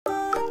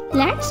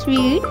Let's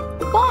read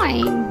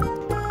poem.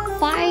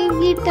 5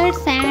 little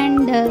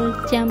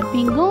sandals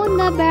jumping on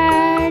the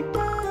bed.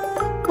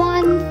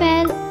 One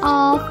fell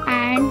off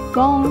and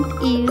bound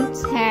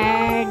its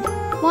head.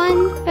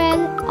 One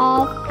fell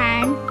off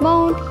and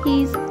bound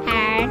his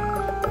head.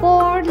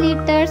 4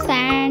 little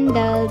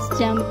sandals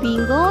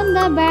jumping on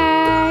the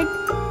bed.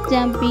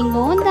 Jumping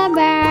on the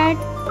bed.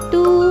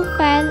 2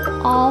 fell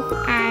off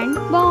and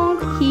bound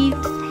his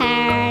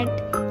head.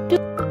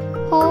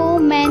 How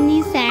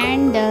many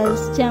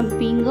sandals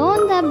jumping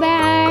on the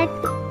bed?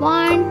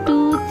 1,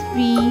 2,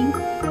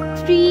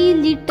 3. 3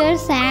 little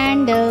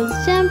sandals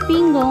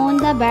jumping on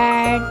the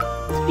bed.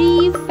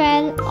 3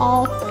 fell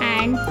off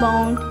and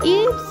bound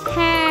its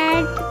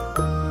head.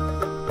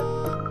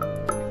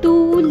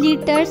 2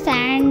 little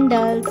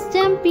sandals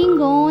jumping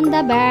on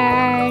the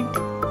bed.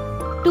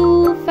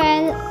 2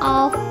 fell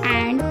off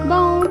and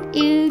bound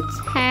its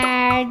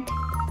head.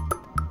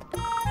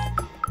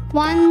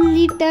 1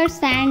 little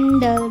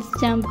sandals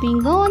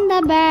jumping on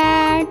the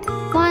bed.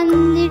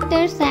 1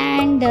 little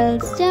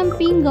sandals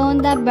jumping on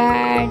the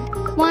bed.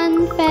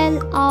 1 fell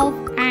off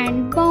and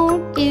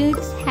bound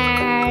its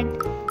head.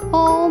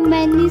 How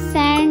many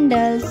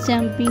sandals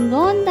jumping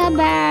on the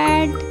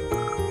bed?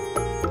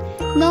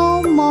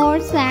 No more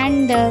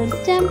sandals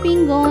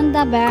jumping on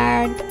the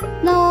bed.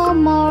 No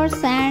more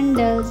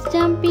sandals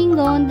jumping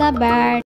on the bed.